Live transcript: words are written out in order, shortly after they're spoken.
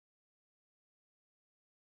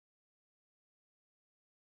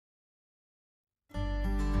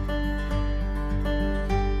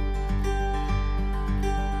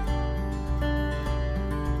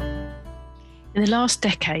In the last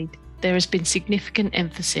decade, there has been significant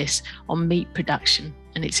emphasis on meat production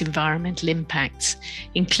and its environmental impacts,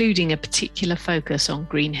 including a particular focus on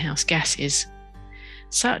greenhouse gases.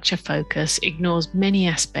 Such a focus ignores many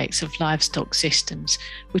aspects of livestock systems,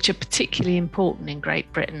 which are particularly important in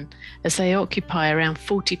Great Britain, as they occupy around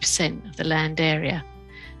 40% of the land area,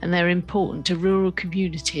 and they're important to rural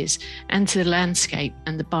communities and to the landscape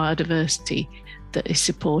and the biodiversity that is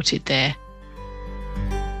supported there.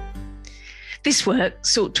 This work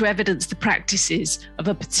sought to evidence the practices of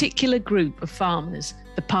a particular group of farmers,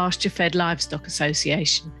 the Pasture-Fed Livestock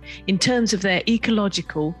Association, in terms of their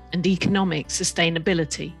ecological and economic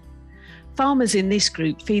sustainability. Farmers in this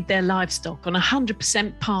group feed their livestock on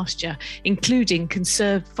 100% pasture, including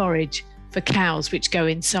conserved forage for cows which go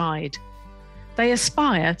inside. They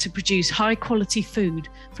aspire to produce high-quality food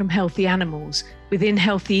from healthy animals within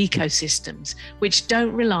healthy ecosystems, which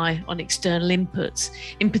don't rely on external inputs,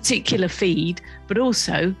 in particular feed, but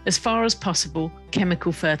also, as far as possible,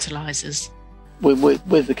 chemical fertilisers. We're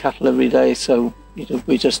with the cattle every day, so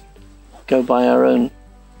we just go by our own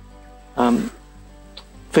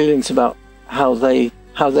feelings about how they're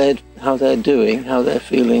doing, how they're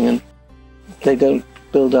feeling, and they don't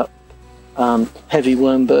build up heavy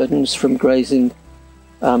worm burdens from grazing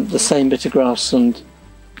the same bit of grassland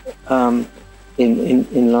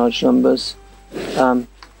in large numbers, and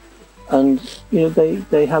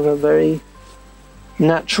they have a very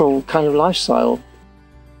natural kind of lifestyle.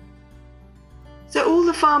 So all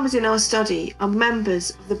the farmers in our study are members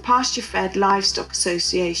of the Pasture-Fed Livestock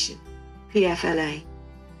Association, PFLA.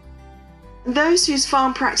 And those whose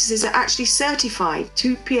farm practices are actually certified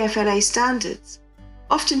to PFLA standards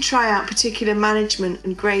often try out particular management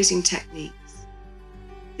and grazing techniques.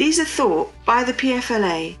 These are thought by the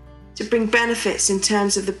PFLA to bring benefits in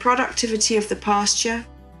terms of the productivity of the pasture,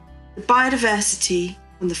 the biodiversity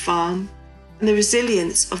on the farm, and the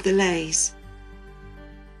resilience of the lays.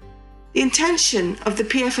 The intention of the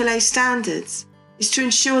PFLA standards is to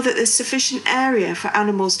ensure that there's sufficient area for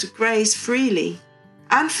animals to graze freely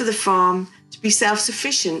and for the farm to be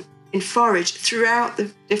self-sufficient in forage throughout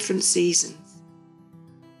the different seasons.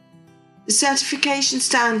 The certification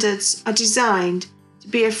standards are designed to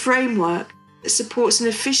be a framework that supports an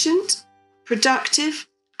efficient, productive,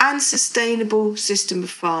 and sustainable system of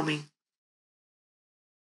farming.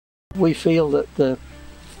 We feel that the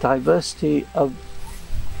diversity of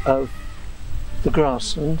the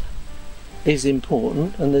grassland is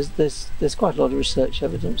important, and there's quite a lot of research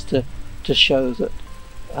evidence to show that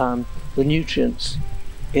the nutrients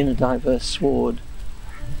in a diverse sward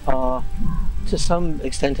are, to some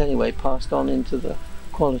extent anyway, passed on into the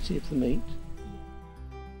quality of the meat.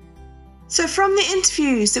 So from the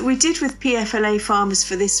interviews that we did with PFLA farmers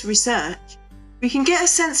for this research, we can get a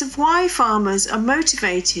sense of why farmers are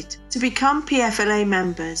motivated to become PFLA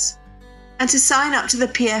members and to sign up to the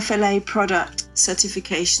PFLA product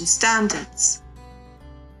certification standards.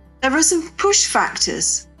 There are some push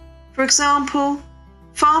factors. For example,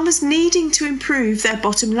 farmers needing to improve their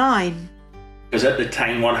bottom line. Because at the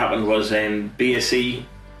time what happened was BSE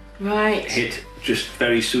hit just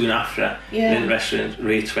very soon after. The investment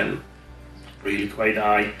rates went really quite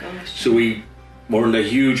high. So we were under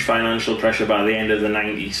huge financial pressure by the end of the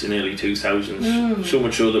 90s and early 2000s. So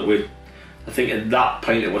much so that I think at that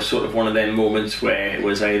point it was sort of one of them moments where it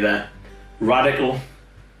was either radical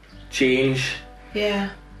change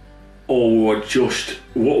or we were just,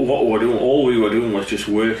 what we were doing, all we were doing was just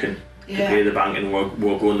working to pay the bank, and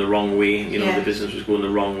we're going the wrong way, the business was going the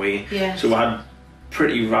wrong way. So we had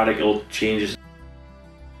pretty radical changes.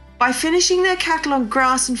 By finishing their cattle on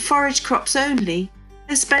grass and forage crops only,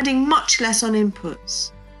 they're spending much less on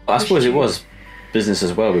inputs. I suppose it was business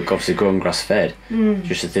as well. We've obviously grown grass fed,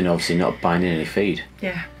 just the thing, obviously not buying in any feed.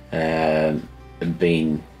 And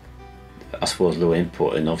being, I suppose, low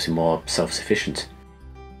input and obviously more self-sufficient.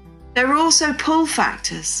 There are also pull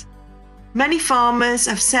factors. Many farmers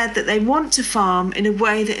have said that they want to farm in a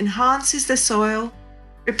way that enhances the soil,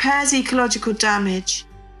 repairs ecological damage,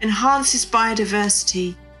 enhances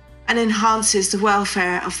biodiversity, and enhances the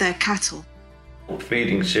welfare of their cattle.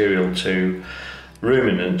 Feeding cereal to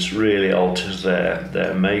ruminants really alters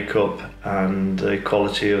their makeup and the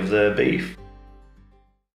quality of their beef.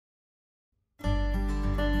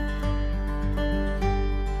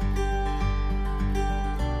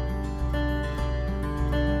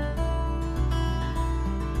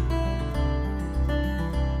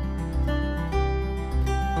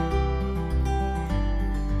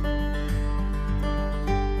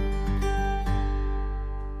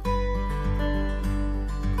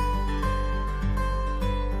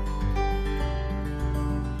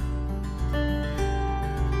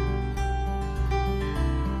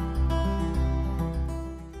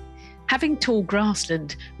 Having tall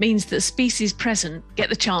grassland means that species present get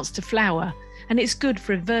the chance to flower, and it's good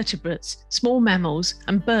for invertebrates, small mammals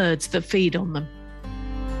and birds that feed on them.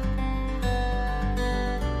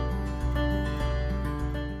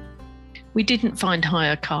 We didn't find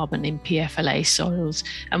higher carbon in PFLA soils,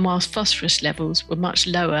 and whilst phosphorus levels were much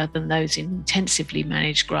lower than those in intensively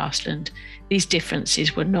managed grassland, these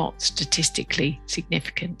differences were not statistically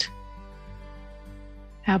significant.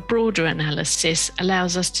 Our broader analysis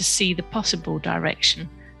allows us to see the possible direction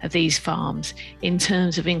of these farms in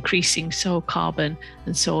terms of increasing soil carbon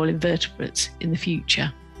and soil invertebrates in the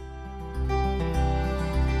future.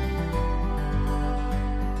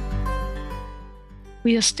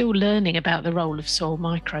 We are still learning about the role of soil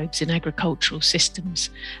microbes in agricultural systems,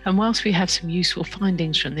 and whilst we have some useful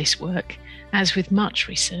findings from this work, as with much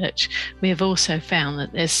research, we have also found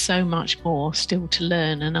that there's so much more still to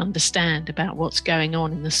learn and understand about what's going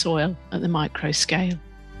on in the soil at the micro scale.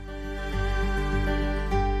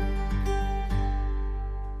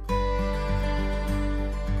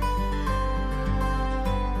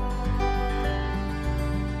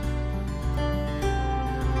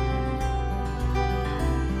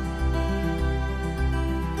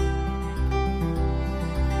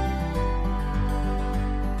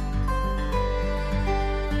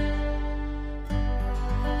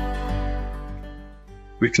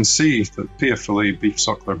 We can see that PFLA beef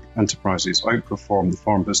suckler enterprises outperform the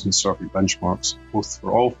Farm Business Survey benchmarks, both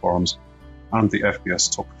for all farms and the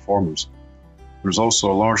FBS top performers. There is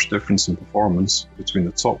also a large difference in performance between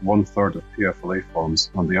the top 1/3 of PFLA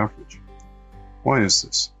farms and the average. Why is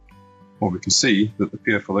this? Well, we can see that the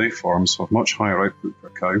PFLA farms have much higher output per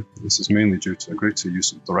cow. This is mainly due to a greater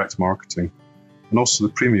use of direct marketing and also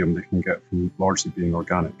the premium they can get from largely being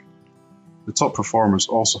organic. The top performers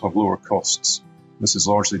also have lower costs. This is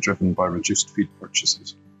largely driven by reduced feed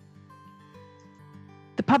purchases.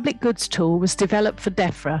 The public goods tool was developed for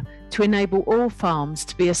DEFRA to enable all farms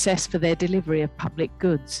to be assessed for their delivery of public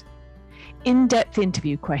goods. In-depth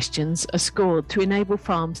interview questions are scored to enable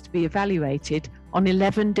farms to be evaluated on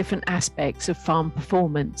 11 different aspects of farm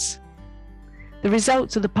performance. The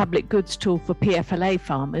results of the public goods tool for PFLA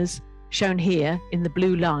farmers, shown here in the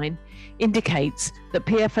blue line, indicates that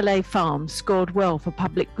PFLA farms scored well for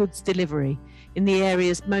public goods delivery in the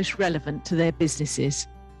areas most relevant to their businesses.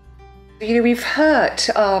 You know, we've hurt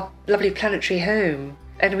our lovely planetary home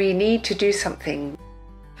and we need to do something.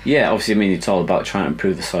 Yeah, obviously, I mean, it's all about trying to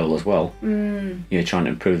improve the soil as well. You know, trying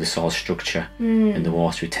to improve the soil structure and the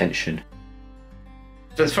water retention.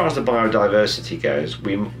 So as far as the biodiversity goes,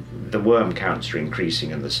 the worm counts are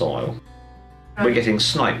increasing in the soil. We're getting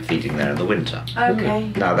snipe feeding there in the winter.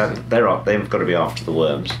 Okay. Now they've got to be after the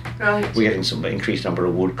worms. Right. We're getting some increased number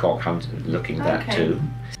of woodcock hunters looking at that too.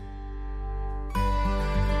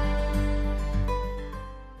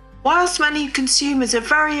 Whilst many consumers are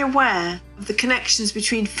very aware of the connections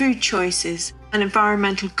between food choices and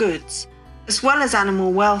environmental goods, as well as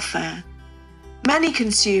animal welfare, many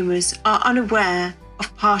consumers are unaware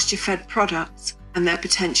of pasture-fed products and their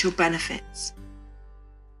potential benefits.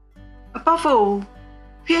 Above all,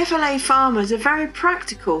 PFLA farmers are very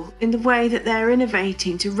practical in the way that they're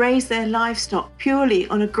innovating to raise their livestock purely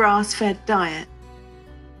on a grass-fed diet.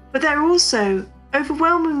 But they're also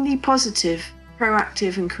overwhelmingly positive,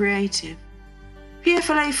 proactive and creative.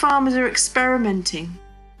 PFLA farmers are experimenting.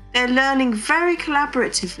 They're learning very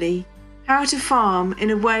collaboratively how to farm in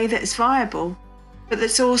a way that's viable, but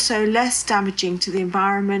that's also less damaging to the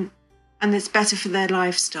environment and that's better for their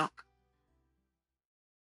livestock.